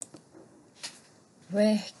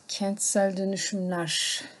Ve kentsel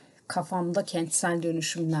dönüşümler, kafamda kentsel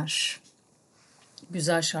dönüşümler.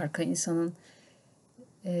 Güzel şarkı, insanın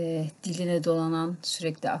diline dolanan,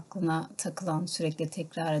 sürekli aklına takılan, sürekli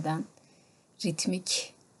tekrar eden,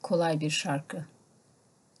 ritmik, kolay bir şarkı.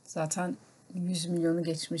 Zaten 100 milyonu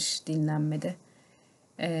geçmiş dinlenmede.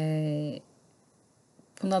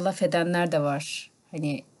 Buna laf edenler de var.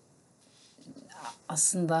 Hani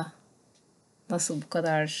aslında nasıl bu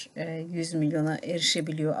kadar 100 milyona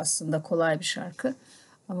erişebiliyor, aslında kolay bir şarkı.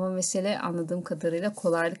 Ama mesele anladığım kadarıyla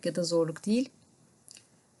kolaylık ya da zorluk değil.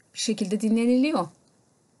 Bir şekilde dinleniliyor.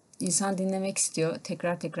 İnsan dinlemek istiyor,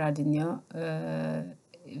 tekrar tekrar dinliyor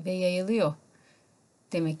ve yayılıyor.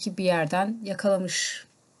 Demek ki bir yerden yakalamış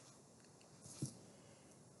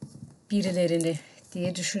birilerini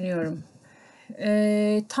diye düşünüyorum.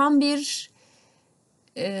 Ee, tam bir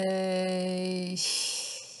ee,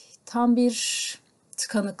 tam bir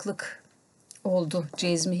tıkanıklık oldu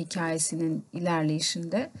Cezmi hikayesinin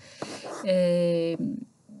ilerleyişinde. Ee,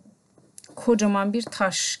 kocaman bir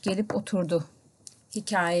taş gelip oturdu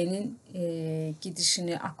hikayenin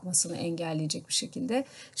gidişini, akmasını engelleyecek bir şekilde.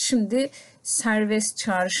 Şimdi serbest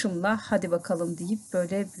çağrışımla hadi bakalım deyip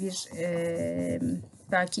böyle bir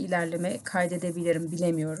belki ilerleme kaydedebilirim,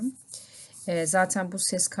 bilemiyorum. Zaten bu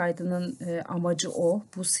ses kaydının amacı o,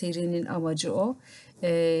 bu serinin amacı o.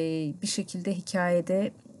 Bir şekilde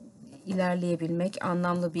hikayede ilerleyebilmek,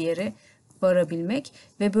 anlamlı bir yere varabilmek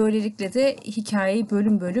ve böylelikle de hikayeyi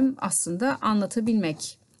bölüm bölüm aslında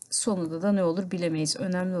anlatabilmek. Sonunda da ne olur bilemeyiz.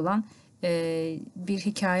 Önemli olan bir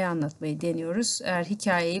hikaye anlatmayı deniyoruz. Eğer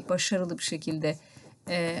hikayeyi başarılı bir şekilde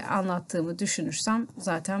anlattığımı düşünürsem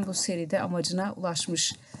zaten bu seride amacına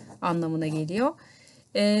ulaşmış anlamına geliyor.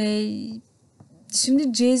 E,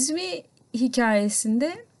 şimdi Cezmi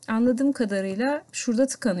hikayesinde anladığım kadarıyla şurada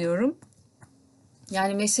tıkanıyorum.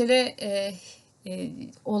 Yani mesele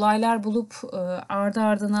olaylar bulup ardı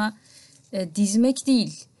ardına dizmek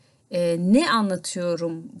değil. Ne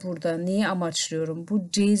anlatıyorum burada, neyi amaçlıyorum? Bu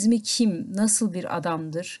Cezmi kim, nasıl bir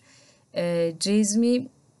adamdır?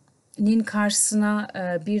 Cezmi'nin karşısına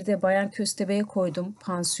bir de Bayan Köstebeği koydum.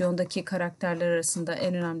 Pansiyondaki karakterler arasında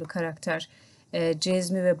en önemli karakter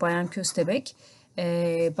Cezmi ve Bayan Köstebek.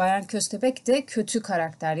 Bayan Köstebek de kötü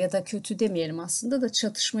karakter ya da kötü demeyelim, aslında da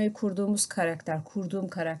çatışmayı kurduğum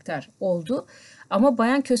karakter oldu. Ama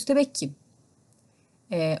Bayan Köstebek kim?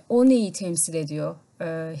 O neyi temsil ediyor?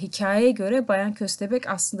 Hikayeye göre Bayan Köstebek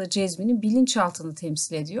aslında Cezmi'nin bilinçaltını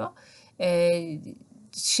temsil ediyor.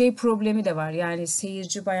 Problemi de var, yani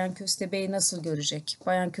seyirci Bayan Köstebek'i nasıl görecek?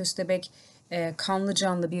 Bayan Köstebek kanlı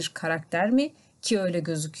canlı bir karakter mi? Ki öyle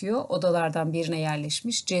gözüküyor. Odalardan birine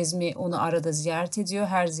yerleşmiş. Cezmi onu arada ziyaret ediyor.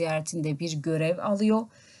 Her ziyaretinde bir görev alıyor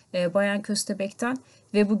Bayan Köstebek'ten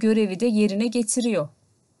ve bu görevi de yerine getiriyor.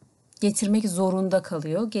 Getirmek zorunda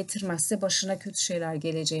kalıyor. Getirmezse başına kötü şeyler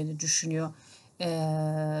geleceğini düşünüyor.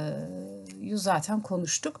 Zaten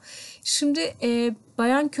konuştuk. Şimdi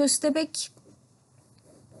Bayan Köstebek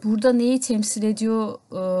burada neyi temsil ediyor,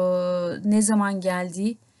 ne zaman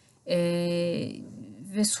geldiği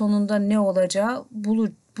ve sonunda ne olacağı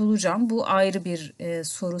bulacağım. Bu ayrı bir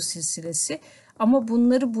soru silsilesi. Ama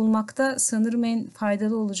bunları bulmakta sanırım en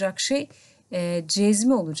faydalı olacak şey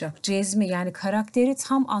Cezmi olacak. Cezmi, yani karakteri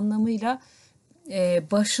tam anlamıyla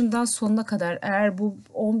başından sonuna kadar, eğer bu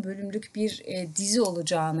 10 bölümlük bir dizi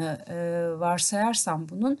olacağını varsayarsam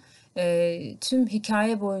bunun tüm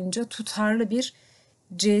hikaye boyunca tutarlı bir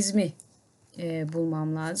Cezmi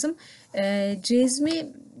bulmam lazım. Cezmi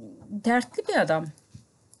dertli bir adam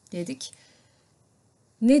dedik.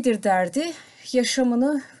 Nedir derdi?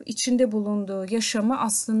 Yaşamını, içinde bulunduğu yaşamı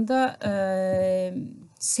aslında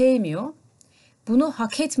sevmiyor. Bunu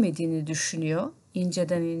hak etmediğini düşünüyor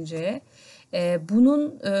inceden inceye.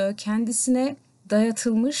 Bunun kendisine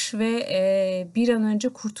dayatılmış ve bir an önce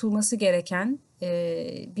kurtulması gereken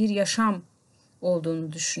bir yaşam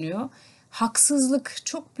olduğunu düşünüyor. Haksızlık,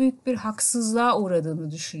 çok büyük bir haksızlığa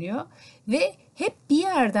uğradığını düşünüyor ve hep bir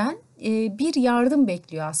yerden bir yardım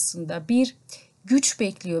bekliyor aslında, bir güç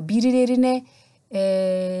bekliyor.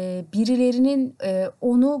 Birilerinin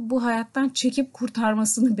onu bu hayattan çekip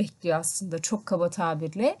kurtarmasını bekliyor aslında, çok kaba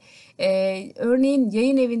tabirle. Örneğin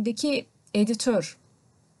yayın evindeki editör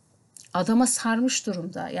adama sarmış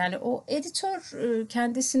durumda. Yani o editör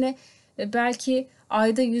kendisine belki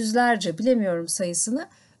ayda yüzlerce, bilemiyorum sayısını,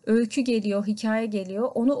 öykü geliyor, hikaye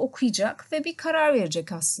geliyor. Onu okuyacak ve bir karar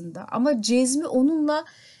verecek aslında. Ama Cezmi onunla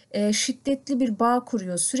şiddetli bir bağ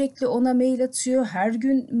kuruyor. Sürekli ona mail atıyor. Her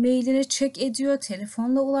gün mailine check ediyor.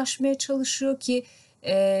 Telefonla ulaşmaya çalışıyor ki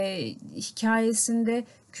hikayesinde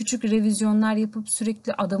küçük revizyonlar yapıp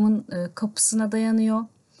sürekli adamın kapısına dayanıyor.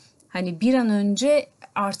 Hani bir an önce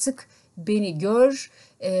artık beni gör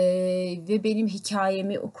ve benim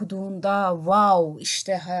hikayemi okuduğunda wow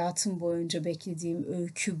işte hayatım boyunca beklediğim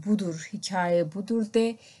öykü budur, hikaye budur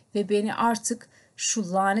de ve beni artık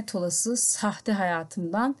şu lanet olası sahte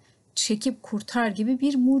hayatımdan çekip kurtar gibi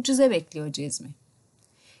bir mucize bekliyor Cezmi.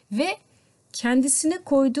 Ve kendisine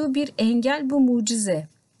koyduğu bir engel bu mucize.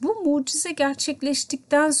 Bu mucize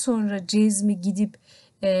gerçekleştikten sonra Cezmi gidip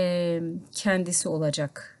kendisi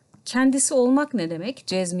olacak. Kendisi olmak ne demek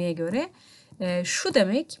Cezmi'ye göre? Şu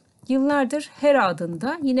demek, yıllardır Hera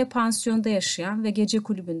adında yine pansiyonda yaşayan ve gece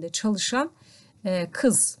kulübünde çalışan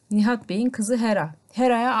kız, Nihat Bey'in kızı Hera.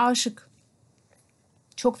 Hera'ya aşık.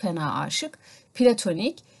 Çok fena aşık.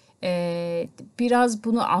 Platonik. Biraz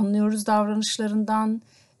bunu anlıyoruz davranışlarından.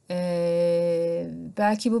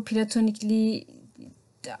 Belki bu platonikliği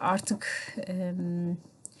artık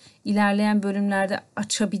ilerleyen bölümlerde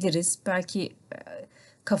açabiliriz. Belki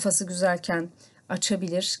kafası güzelken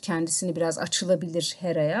açabilir, kendisini biraz açılabilir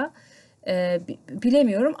Hera'ya.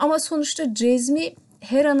 Bilemiyorum ama sonuçta Cezmi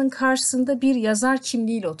Hera'nın karşısında bir yazar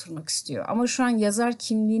kimliğiyle oturmak istiyor. Ama şu an yazar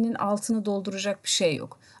kimliğinin altını dolduracak bir şey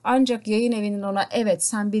yok. Ancak yayın evinin ona evet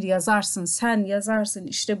sen bir yazarsın, sen yazarsın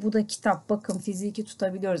işte bu da kitap bakın fiziki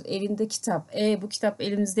tutabiliyoruz elinde kitap bu kitap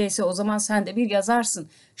elimizdeyse o zaman sen de bir yazarsın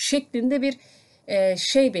şeklinde bir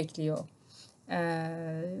şey bekliyor.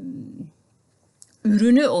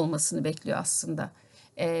 Ürünü olmasını bekliyor aslında.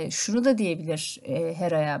 Şunu da diyebilir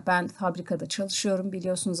Hera'ya ben fabrikada çalışıyorum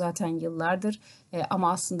biliyorsun zaten yıllardır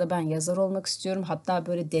ama aslında ben yazar olmak istiyorum hatta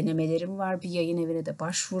böyle denemelerim var bir yayın evine de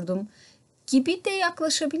başvurdum gibi de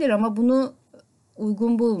yaklaşabilir ama bunu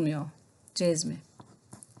uygun bulmuyor Cezmi.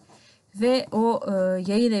 Ve o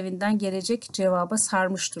yayın evinden gelecek cevaba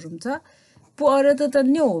sarmış durumda. Bu arada da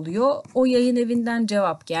ne oluyor? O yayın evinden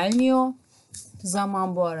cevap gelmiyor.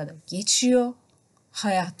 Zaman bu arada geçiyor.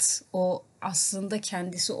 Hayat, o aslında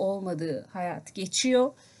kendisi olmadığı hayat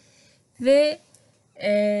geçiyor. Ve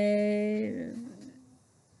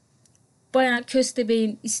Bayan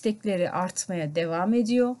Köstebek'in istekleri artmaya devam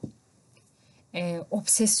ediyor.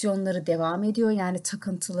 Obsesyonları devam ediyor. Yani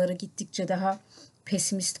takıntıları gittikçe daha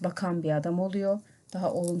pesimist bakan bir adam oluyor.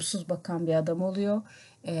 Daha olumsuz bakan bir adam oluyor.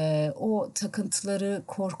 O takıntıları,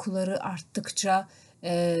 korkuları arttıkça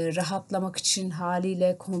rahatlamak için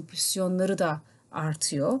haliyle kompulsiyonları da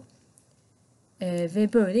artıyor.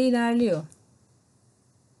 Ve böyle ilerliyor.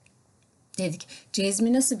 Dedik.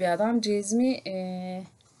 Cezmi nasıl bir adam?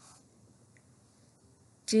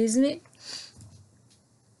 Cezmi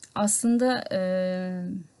aslında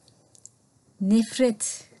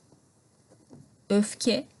nefret,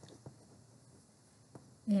 öfke,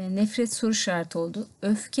 nefret soru işareti oldu.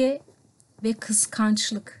 Öfke ve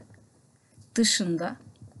kıskançlık dışında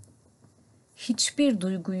hiçbir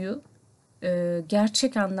duyguyu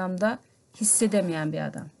gerçek anlamda hissedemeyen bir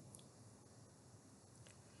adam.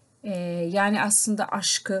 Yani aslında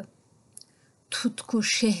aşkı, tutku,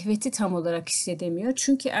 şehveti tam olarak hissedemiyor.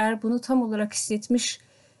 Çünkü eğer bunu tam olarak hissetmiş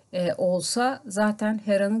olsa zaten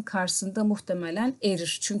Hera'nın karşısında muhtemelen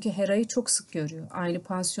erir. Çünkü Hera'yı çok sık görüyor. Aynı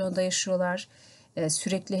pansiyonda yaşıyorlar.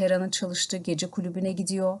 Sürekli Hera'nın çalıştığı gece kulübüne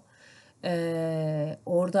gidiyor.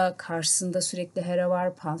 Orada karşısında sürekli Hera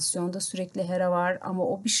var, pansiyonda sürekli Hera var ama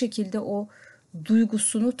o bir şekilde o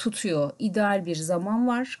duygusunu tutuyor. İdeal bir zaman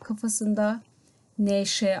var kafasında.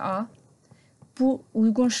 NŞA. Bu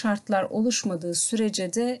uygun şartlar oluşmadığı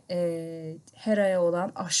sürece de Hera'ya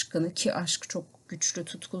olan aşkını ki aşk çok güçlü,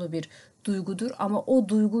 tutkulu bir duygudur ama o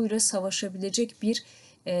duyguyla savaşabilecek bir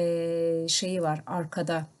şeyi var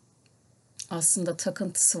arkada. Aslında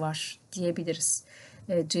takıntısı var diyebiliriz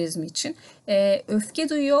Cezmi için. Öfke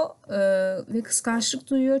duyuyor ve kıskançlık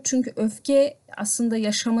duyuyor. Çünkü öfke aslında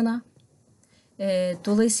yaşamına,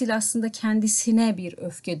 dolayısıyla aslında kendisine bir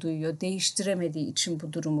öfke duyuyor. Değiştiremediği için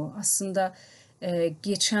bu durumu. Aslında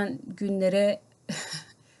geçen günlere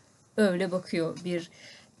öyle bakıyor bir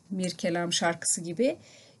Mirkelam şarkısı gibi.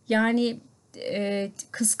 Yani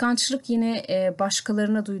kıskançlık yine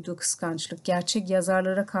başkalarına duyduğu kıskançlık, gerçek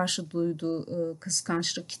yazarlara karşı duyduğu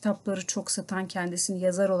kıskançlık, kitapları çok satan kendisini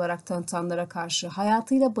yazar olarak tanıtanlara karşı,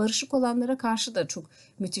 hayatıyla barışık olanlara karşı da çok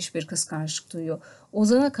müthiş bir kıskançlık duyuyor.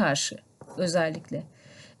 Ozan'a karşı özellikle.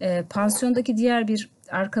 Pansiyondaki diğer bir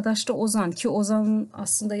arkadaş da Ozan ki Ozan'ın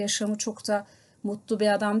aslında yaşamı çok da mutlu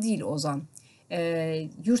bir adam değil Ozan.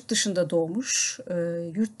 Yurt dışında doğmuş,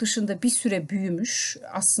 yurt dışında bir süre büyümüş,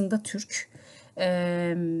 aslında Türk.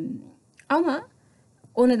 Ama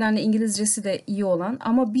o nedenle İngilizcesi de iyi olan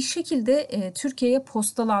ama bir şekilde Türkiye'ye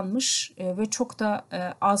postalanmış ve çok da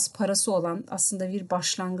az parası olan aslında bir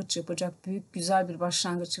başlangıç yapacak, büyük güzel bir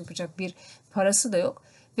başlangıç yapacak bir parası da yok.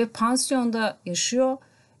 Ve pansiyonda yaşıyor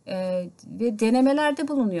ve denemelerde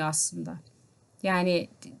bulunuyor aslında. Yani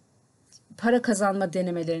para kazanma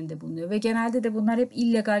denemelerinde bulunuyor ve genelde de bunlar hep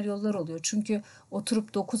illegal yollar oluyor. Çünkü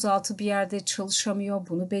oturup 9-6 bir yerde çalışamıyor,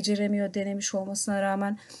 bunu beceremiyor denemiş olmasına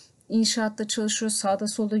rağmen inşaatta çalışıyor, sağda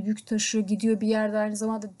solda yük taşıyor, gidiyor bir yerde aynı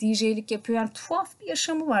zamanda DJ'lik yapıyor. Yani tuhaf bir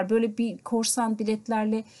yaşamı var. Böyle bir korsan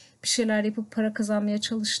biletlerle bir şeyler yapıp para kazanmaya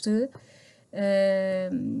çalıştığı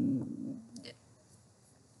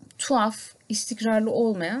tuhaf, istikrarlı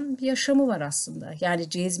olmayan bir yaşamı var aslında. Yani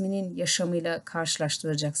Cezmi'nin yaşamıyla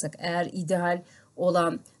karşılaştıracaksak, eğer ideal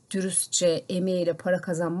olan dürüstçe emeğiyle para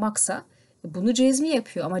kazanmaksa bunu Cezmi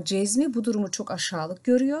yapıyor. Ama Cezmi bu durumu çok aşağılık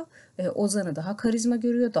görüyor. Ozan'ı daha karizma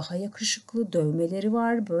görüyor, daha yakışıklı, dövmeleri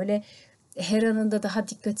var. Böyle her anında daha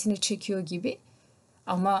dikkatini çekiyor gibi.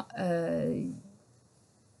 Ama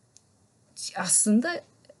aslında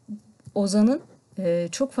Ozan'ın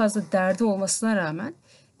çok fazla derdi olmasına rağmen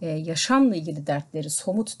yaşamla ilgili dertleri,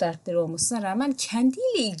 somut dertleri olmasına rağmen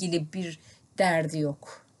kendiyle ilgili bir derdi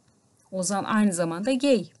yok. Ozan aynı zamanda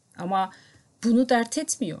gay ama bunu dert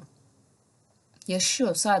etmiyor.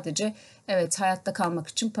 Yaşıyor sadece, evet, hayatta kalmak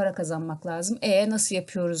için para kazanmak lazım. Nasıl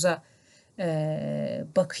yapıyoruz'a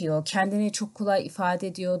bakıyor. Kendini çok kolay ifade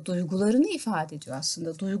ediyor. Duygularını ifade ediyor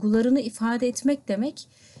aslında. Duygularını ifade etmek demek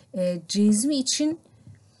Cezmi için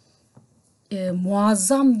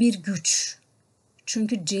muazzam bir güç.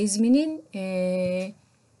 Çünkü Cezmi'nin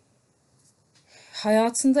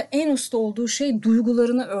hayatında en usta olduğu şey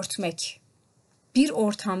duygularını örtmek. Bir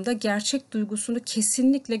ortamda gerçek duygusunu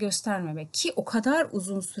kesinlikle göstermemek, ki o kadar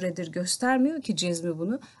uzun süredir göstermiyor ki Cezmi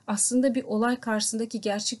bunu. Aslında bir olay karşısındaki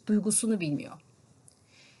gerçek duygusunu bilmiyor.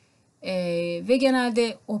 Ve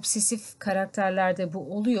genelde obsesif karakterlerde bu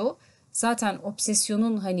oluyor. Zaten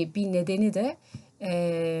obsesyonun hani bir nedeni de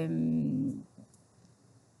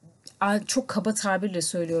çok kaba tabirle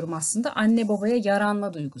söylüyorum aslında, anne babaya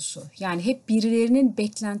yaranma duygusu. Yani hep birilerinin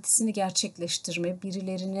beklentisini gerçekleştirme,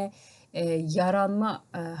 birilerine yaranma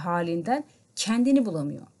halinden kendini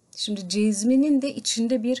bulamıyor. Şimdi Cezmi'nin de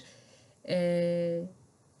içinde bir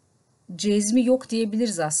Cezmi yok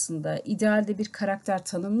diyebiliriz aslında. İdealde bir karakter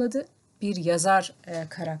tanımladı. Bir yazar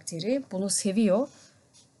karakteri. Bunu seviyor.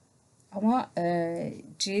 Ama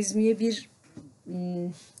Cezmi'ye bir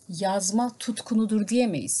yazma tutkunudur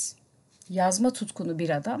diyemeyiz. Yazma tutkunu bir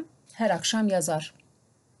adam her akşam yazar.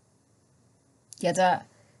 Ya da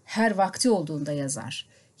her vakti olduğunda yazar.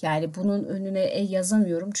 Yani bunun önüne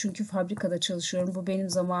yazamıyorum çünkü fabrikada çalışıyorum, bu benim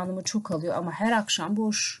zamanımı çok alıyor, ama her akşam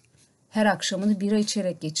boş. Her akşamını bira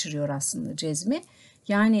içerek geçiriyor aslında Cezmi.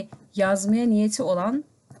 Yani yazmaya niyeti olan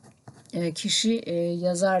kişi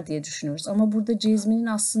yazar diye düşünüyoruz. Ama burada Cezmi'nin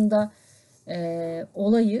aslında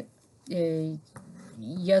olayı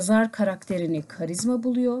yazar karakterini karizma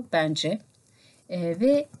buluyor bence.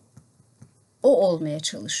 Ve o olmaya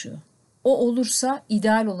çalışıyor. O olursa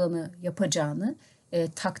ideal olanı yapacağını,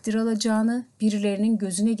 takdir alacağını, birilerinin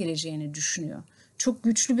gözüne gireceğini düşünüyor. Çok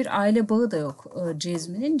güçlü bir aile bağı da yok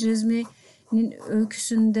Cezmi'nin. Cezmi'nin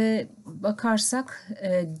öyküsünde bakarsak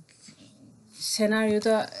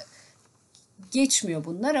senaryoda geçmiyor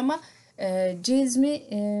bunlar, ama Cezmi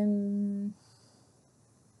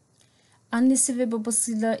annesi ve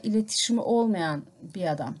babasıyla iletişimi olmayan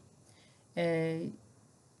bir adam.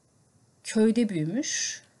 Köyde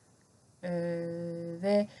büyümüş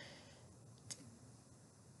ve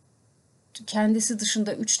kendisi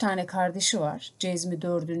dışında 3 tane kardeşi var. Cezmi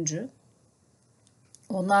 4.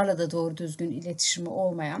 Onlarla da doğru düzgün iletişimi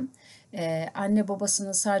olmayan, anne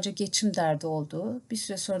babasının sadece geçim derdi olduğu, bir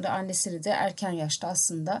süre sonra da annesini de erken yaşta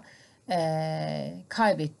aslında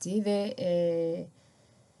kaybettiği ve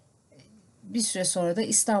bir süre sonra da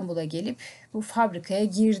İstanbul'a gelip bu fabrikaya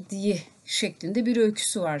girdiği şeklinde bir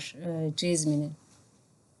öyküsü var Cezmi'nin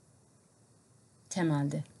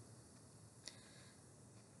temelde.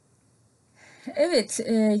 Evet,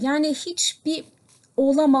 yani hiçbir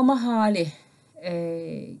olamama hali.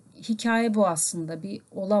 Hikaye bu aslında, bir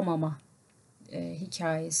olamama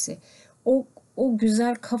hikayesi. O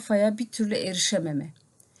güzel kafaya bir türlü erişememe.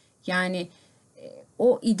 Yani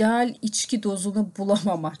o ideal içki dozunu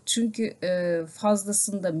bulamama. Çünkü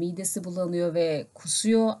fazlasında midesi bulanıyor ve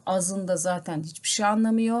kusuyor. Azında zaten hiçbir şey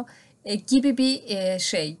anlamıyor. Gibi bir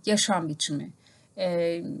yaşam biçimi.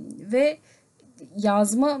 Ve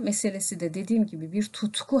yazma meselesi de dediğim gibi bir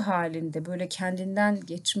tutku halinde, böyle kendinden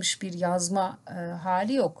geçmiş bir yazma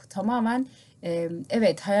hali yok. Tamamen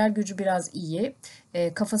evet, hayal gücü biraz iyi.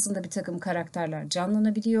 Kafasında bir takım karakterler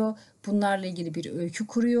canlanabiliyor. Bunlarla ilgili bir öykü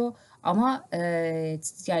kuruyor. Ama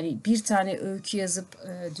yani bir tane öykü yazıp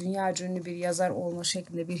dünyaca ünlü bir yazar olma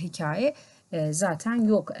şeklinde bir hikaye zaten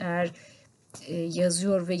yok. Eğer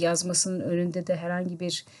yazıyor ve yazmasının önünde de herhangi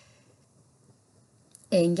bir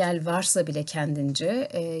engel varsa bile kendince,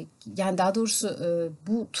 yani daha doğrusu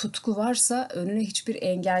bu tutku varsa önüne hiçbir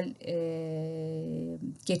engel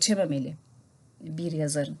geçememeli bir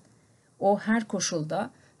yazarın. O her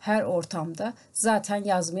koşulda, her ortamda zaten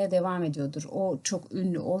yazmaya devam ediyordur. O çok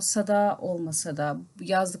ünlü olsa da olmasa da,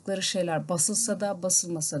 yazdıkları şeyler basılsa da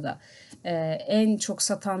basılmasa da, en çok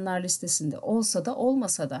satanlar listesinde olsa da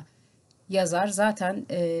olmasa da yazar zaten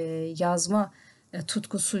yazma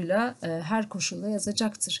tutkusuyla her koşulda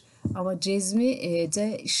yazacaktır. Ama Cezmi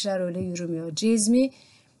de işler öyle yürümüyor. Cezmi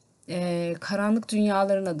karanlık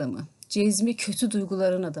dünyaların adamı. Cezmi kötü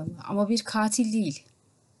duyguların adamı. Ama bir katil değil.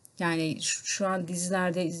 Yani şu an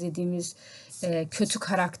dizilerde izlediğimiz kötü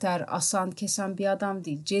karakter, asan kesen bir adam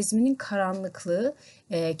değil. Cezmi'nin karanlıklığı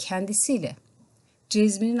kendisiyle.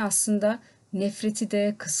 Cezmi'nin aslında nefreti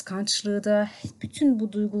de, kıskançlığı da, bütün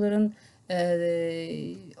bu duyguların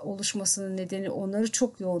oluşmasının nedeni onları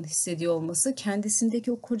çok yoğun hissediyor olması,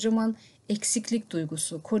 kendisindeki o kocaman eksiklik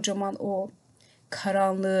duygusu, kocaman o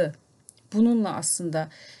karanlığı, bununla aslında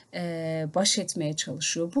baş etmeye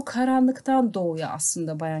çalışıyor. Bu karanlıktan doğuyor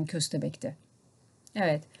aslında Bayan Köstebek'te.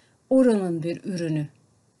 Evet, oranın bir ürünü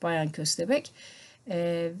Bayan Köstebek.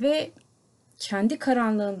 Ve kendi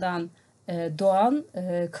karanlığından doğan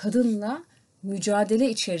kadınla mücadele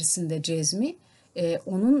içerisinde Cezmi.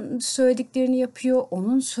 Onun söylediklerini yapıyor,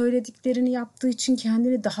 onun söylediklerini yaptığı için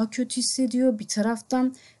kendini daha kötü hissediyor. Bir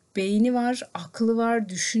taraftan beyni var, aklı var,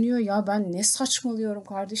 düşünüyor. Ya ben ne saçmalıyorum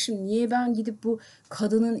kardeşim? Niye ben gidip bu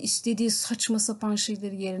kadının istediği saçma sapan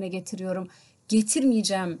şeyleri yerine getiriyorum?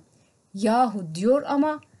 Getirmeyeceğim yahu diyor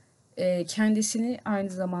ama kendisini aynı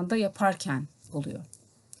zamanda yaparken buluyor.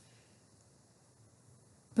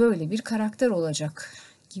 Böyle bir karakter olacak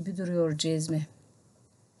gibi duruyor Cezmi.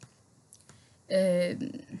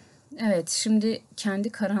 Evet, şimdi kendi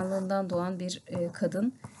karanlığından doğan bir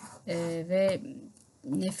kadın ve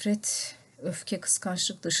nefret, öfke,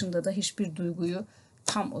 kıskançlık dışında da hiçbir duyguyu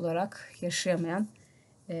tam olarak yaşayamayan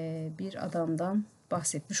bir adamdan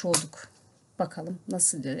bahsetmiş olduk. Bakalım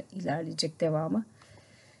nasıl ilerleyecek devamı.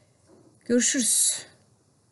 Görüşürüz.